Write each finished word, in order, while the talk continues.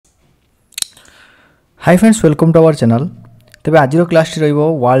Hi friends welcome to our channel. तेज आज class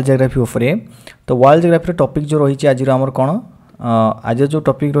world geography उपरे। तो वर्ल्ड जियोग्राफी टॉपिक जो रही आज आमर कौन आज जो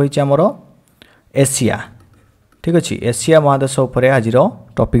टॉपिक रही आमर एशिया। ठीक अच्छे एशिया महादेश उपरे आज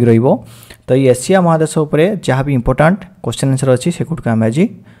टॉपिक रहिबो। तो ये एशिया महादेश उपरे जहाँ भी इंपोर्टेंट क्वेश्चन आंसर अच्छी से गुड आम आज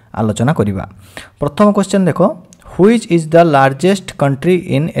आलोचना करवा। प्रथम क्वेश्चन देखो, which is the largest country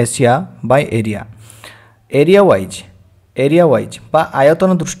in Asia by area. Area wise बा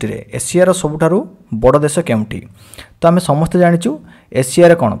आयतन दृष्टि रे एशियार सबुठारु बड़ देश केउंठी। तो आम समस्ते जानिचु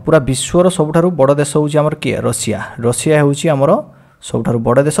एशिया कौन पूरा विश्वर सबुठारु बड़ देश होउची हमर किए रशिया। रशिया होउची हमर सबुठारु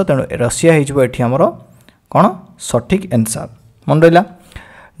बड़ देश, तेणु रशिया होइजबो एठी हमर कौन सठिक आंसर मन रहिला।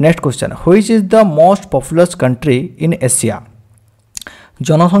 Next question, which is the most populous country in Asia.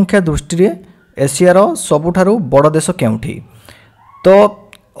 जनसंख्या दृष्टि रे एशियार सबुठारु बड़ देश केउंठी। तो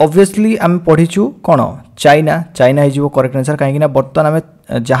ऑब्वियसली आम पढ़ीचु कौन चाइना। चाइना हो करेक्ट आंसर, कहीं बर्तमान आम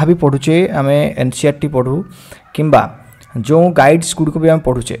जहाँ भी पढ़ुचे आम एनसीईआरटी पढ़ू किंबा जो गाइड्स गुड़िक भी आम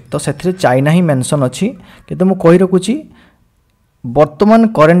पढ़ुचे तो से चाइना ही मेंशन अच्छी। किंतु मु कही रखुची बर्तमान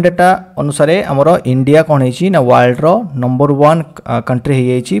करेन्ट डेटा अनुसार आमर इंडिया कौन है ना वर्ल्ड रो नंबर 1 कंट्री हो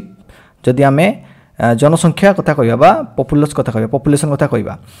जाइए जदि आम जनसंख्या कथा कहवा पॉपुलस कथा कहवा पॉपुलेशन कथा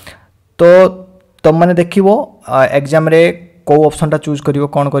कहवा। तो तुम मैंने देखो एग्जाम रे कौ ऑप्शन चूज करिवो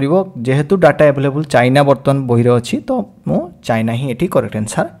कौन करिवो, जेहेतु डाटा अवेलेबल चाइना बर्तमान बही अच्छी तो मु चाइना ही एठी करेक्ट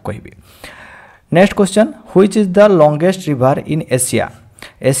आंसर कहबी। Next question, which is the longest river in Asia.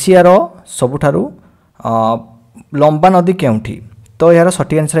 Asia रो सबुठारु लंबा नदी केउंठी। तो यार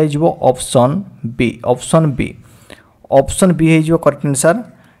सठिक आंसर हो ऑप्शन बी। ऑप्शन बी हो करेक्ट आंसर।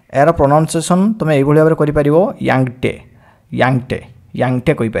 यार प्रोनाउंसिएशन तुम ये भाव में करिपारिवो यांगटे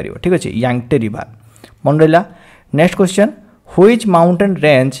कहि पारिवो। ठीक अच्छे यांगटे रिवर मन रहिला। Next question, which mountain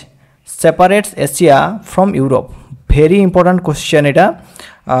range separates Asia from Europe. Very important question Etah.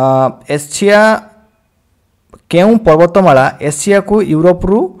 Asia केउ पर्वतमाला एशिया को यूरोप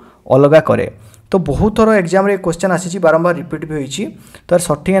रु अलग करे। तो बहुत थोड़ा एग्जाम रे क्वेश्चन आसी बारंबार रिपीट भी होइछि। तो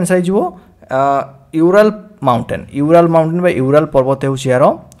सठिक आंसर हो यूरल माउंटेन बा यूरल पर्वत होछि यार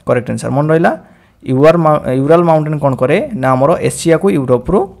करेक्ट आंसर मन रहिला। यूरल माउंटेन कौन करे ना हमर एशिया को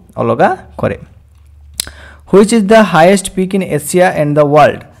यूरोप रु अलग करे। Which is the highest peak in Asia and the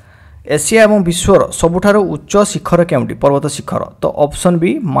world. Asia एवं विश्वर सबुठारु उच्च शिखर केउंटी पर्वत शिखर। तो ऑप्शन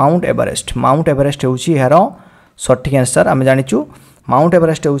बी माउंट एवरेस्ट होउची यार सठिक आंसर। आम जानिचु माउंट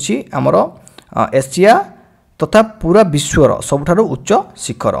एवरेस्ट होउची हमर एशिया तथा पूरा विश्वर सबुठारु उच्च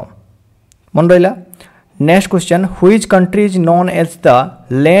शिखर मन रहिला। Next question, which country is known as the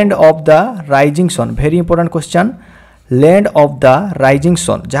land of the rising sun. Very important question, land of the rising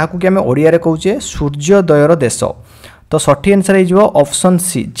sun जहाँ को कि आम ओडिया रे कहूचे सूर्योदयर देश। तो सठिक आंसर हो ऑप्शन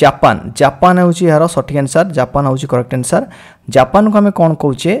सी जापान होउची यार सठिक आंसर। जापान होउची करेक्ट आंसर। जापान को आम कौन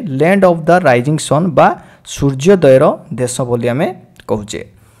कहूचे land of the rising sun बा सूर्योदयर देश बोली आम कहूचे।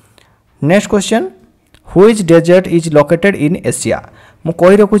 Next question, which desert is located in Asia. मु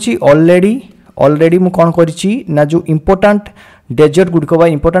कहि रखुची ऑलरेडी मु कौन करिछि ना जो इंपोर्टेंट डेजर्ट गुड़िक बा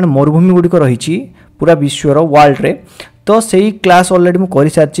इंपोर्टेंट मरुभूमि गुड़िक रही पूरा विश्वर वर्ल्ड रे। तो सही क्लास ऑलरेडी मु करि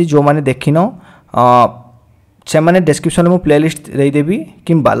सारछि। जो माने देखिन से माने डिस्क्रिप्शन में प्लेलिस्ट देदेवी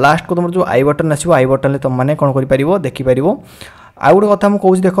किंबा लास्ट को तुम जो आई बटन आसो आई बटन तुम मैंने कौन कर देखिपर। आउ गोटे कथा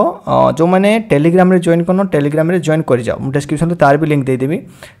मुझे देख जो मैंने टेलीग्राम रे जॉइन करन टेलीग्राम रे जॉइन कर जाओ। मुझे डिस्क्रिप्शन में तार भी लिंक देदेवी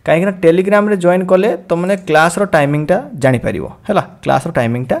कहीं टेलीग्राम रे जॉइन कले तुम मैंने क्लास टाइमिंगटा जानीपर है क्लास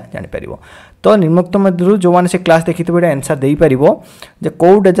टाइमिंगटा जानीपर। तो निम्नोक्त मध्य जो मैंने से क्लास देखी थे आंसर दे पार जे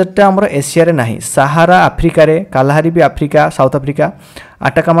कौ डेजर्टा आमर एशिया रे नाही। सहारा आफ्रिका रे, कालाहारी भी आफ्रिका साउथ आफ्रिका,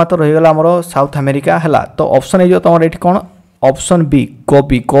 आटाकामा तो रहीगला आमर साउथ अमेरिका है। तो ऑप्शन हो तुम ये कौन ऑप्शन बी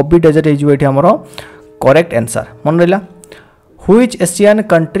गोबी डेजर्ट हो आमर करेक्ट आंसर मन रहिला। Which Asian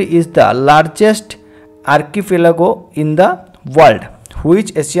country is the largest archipelago in the world.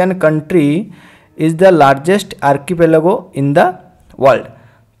 Which Asian country is the largest archipelago in the world.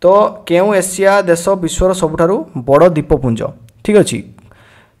 तो केउ एशिया देश विश्वर सबुठारु बड़ द्वीपपुंज। ठीक अच्छे।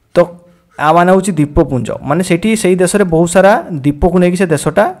 तो आ माने होची द्वीपपुंज माने सेठी सही देश रे बहुत सारा द्वीप को लेकिन से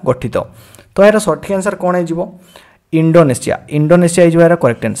देशटा गठित। तो यार सठिक आंसर कौन है इंडोनेशिया इज यार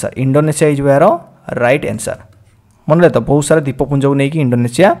करेक्ट आंसर। इंडोनेशिया इज यार राइट आंसर मन रहे। तो बहुत सारा द्वीपपुंज को लेकिन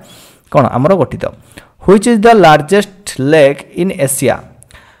इंडोनेशिया कौन आमर गठित। Which is the largest lake in Asia.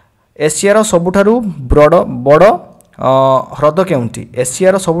 एशियार सबुठारु बड़ ह्रद केउंठी।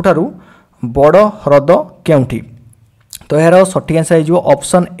 एशियार सबुठारु बड़ ह्रद केउंठी। तो यार सठिक आंसर हो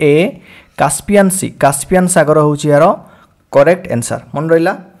option A Caspian C. Caspian सागर होउची यार करेक्ट आंसर मन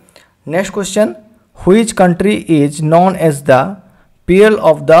रहिला। Next question, which country is known as the PL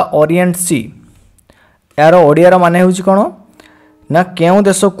of the Orient सी। यार ओडियार माने होउची कोन ना केउ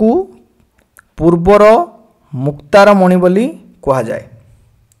देश को पूर्वर मुक्तार मणि बोली कहा जाए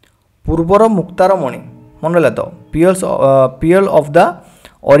पूर्वर मुक्तार मणि मन रहा तो पियल ऑफ द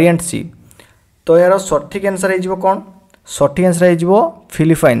ओरिएंट सी तो यार सठिक आंसर हो कौन सठिक आंसर हो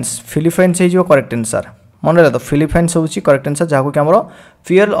फिलिपाइन्स फिलिपाइन्स हो करेक्ट आंसर मन रहा तो फिलिपाइन्स हूँ करेक्ट आंसर जहाँ कि आम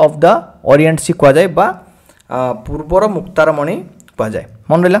पियल ऑफ द ओरिएंट सी कह जाए पूर्वर मुक्तार मणि कह जाए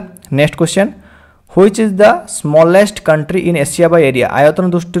मन रहा next question which is the smallest country in Asia by area आयतन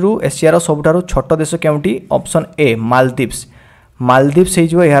दृष्टि एशियार सबुठारु छोट देश केउंटी ऑप्शन ए मालदीव्स मालदीव्स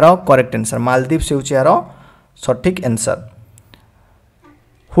हो यार करेक्ट आंसर मालदीव्स हो यार सठिक answer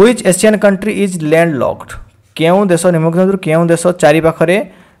which Asian country is landlocked केउं देश निम्नलिखित केउं देश चारि पाखरे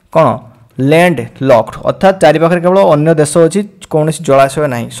कौन लैंड लॉक्ड अर्थात चारि पाखरे केवल अन्य देश अछि कौन जलाशय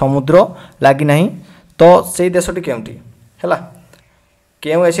नहीं समुद्र लगी नहीं तो से देशटी केउंटी हैला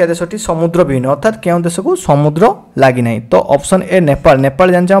केउं एशिया देशटी समुद्र विहीन अर्थात केउं देश को समुद्र लगी नहीं तो ऑप्शन ए नेपाल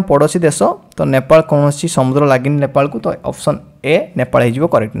नेपाल जानछे हम पड़ोसी देश तो नेपाल कौन समुद्र लगी नेपाल को तो ऑप्शन ए नेपाल हो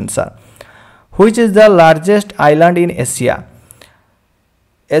correct answer which is the largest island in Asia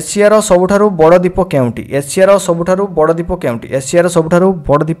एशियार सबुठारु बड़ द्वीप केउंटी एशियार सबुठारु बड़ द्वीप केउंटी एशियार सबुठारु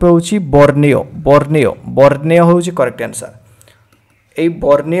बड़ द्वीप होची बोर्नियो बोर्नियो बोर्नियो होची करेक्ट आंसर ए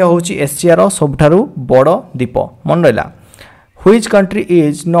बोर्नियो होची एशियार सबुठारु बड़ द्वीप मन रहिला which country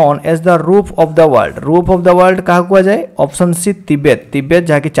is known as the roof of the world क्या कह जाए ऑप्शन सी तिब्बत तिब्बत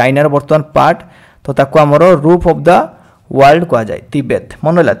जहाँकि चाइनार बर्तमान पार्ट तो ताको आमर रूफ ऑफ द वर्ल्ड कह जाए तिब्बत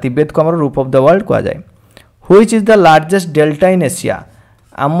मन रहा तिब्बत को आमर रूफ ऑफ द वर्ल्ड कह जाए which is the largest delta in Asia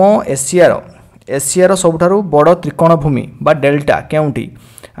आम एशियार सबुठारु बड़ त्रिकोण भूमि बा डेल्टा केउंटी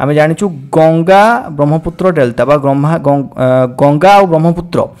आम जानिचु गंगा ब्रह्मपुत्र डेल्टा बा गंगा और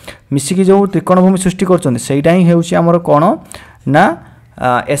ब्रह्मपुत्र मिसिकी जो त्रिकोण भूमि सृष्टि करछन ही हेउची आमर कोन ना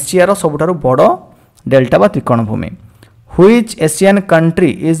एशियार सबुठारु बड़ डेल्टा बा त्रिकोण भूमि which Asian country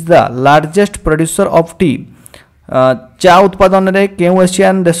is the largest producer of T चा उत्पादन रे केउ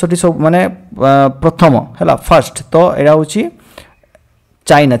एशियन देशटी सब माने प्रथम हैला फर्स्ट तो एरा होची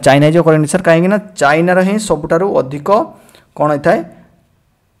चाइना चाइना जो करेक्ट आंसर कहीं ना चाइना रे सबुठारु अधिक कौन होता है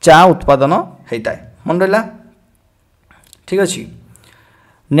चा उत्पादन होता है मन रहा ठीक अच्छे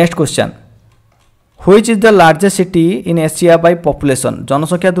next question which is the largest city in Asia by population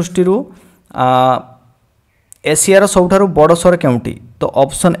जनसंख्या दृष्टि एशियार सबुठारु बड़ सहर केउंटी तो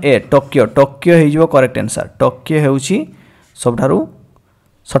ऑप्शन ए टोक्यो टोक्यो हो करेक्ट आंसर टोक्यो होउची सबुठारु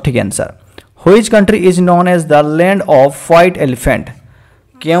सठिक answer which country is known as the land of white elephant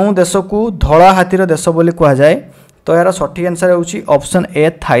केउं देश को धला हाथीर देश बोली कह जाए तो यार सठिक आंसर होउची ऑप्शन ए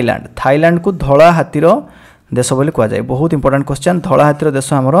थाईलैंड थाईलैंड को धला हाथीर देश बोली कह जाए बहुत इंपोर्टेंट क्वेश्चन धला हाथीर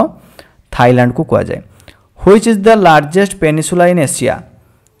देश हमर थाईलैंड को कह जाए which is the largest peninsula in Asia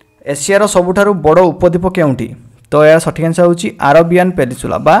एशियार सबुठारु बड़ उपद्वीप केउंटी तो यार सठिक आंसर होउची अरेबियन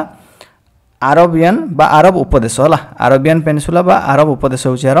पेनिसुला बा अरब उपदेश हला अरेबियन पेनिसुला बा अरब उपदेश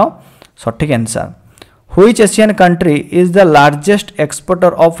होउची यार सठिक answer which Asian country is the largest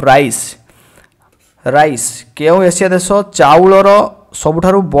exporter of rice rice केउ एशिया देश चाउलर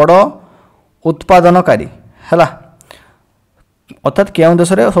सबुठारु बड़ उत्पादनकारी हैला अर्थात केउ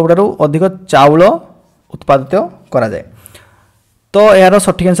देश रे सबुठारु अधिक चाउल उत्पादित करा जाए तो यार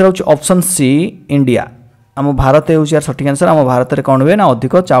सठिक आंसर होउची ऑप्शन सी इंडिया आम भारत होउची यार सठिक आंसर आम भारत रे कोन हुए ना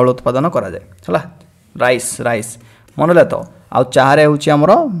अधिक चाउल उत्पादन करा जाए हैला राइस राइस मन रहा तो आ चाह रे होउची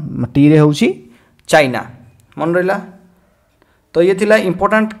हमरो टी रे होउची चाइना मन रहा तो ये थिला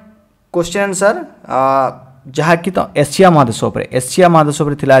इंपोर्टेंट क्वेश्चन आंसर जहाँ कि तो एशिया महादेश एशिया महादेश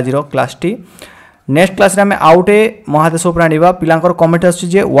थिला आज क्लास टी नेक्स्ट क्लास रे हमें आउटे महादेश आनिबा पिलांकर कमेंट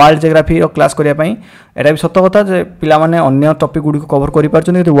आछी वर्ल्ड जियोग्राफी क्लास करिया पई एटा भी सत्य कथा जे पिला माने अन्य टॉपिक गुडी को कवर करि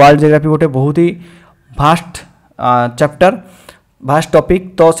पारछन वर्ल्ड जियोग्राफी गोटे बहुत ही भास्ट चैप्टर भास्ट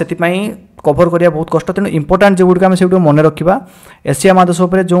टॉपिक तो सेति पई कवर करिया बहुत कष्ट तेणु इंपोर्टेंट जो गुडी से मन रखा एशिया महादेश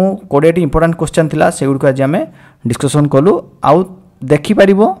जो 20 इंपोर्टेंट क्वेश्चन थिला से गुडी आज आम डिस्कसन कलु आउ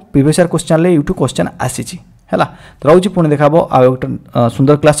देखिपार previous year question YouTube question आसी है तो रोचे पुणी देखा आ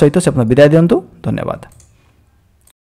सुंदर क्लास सहित से विदाय दिंतु धन्यवाद।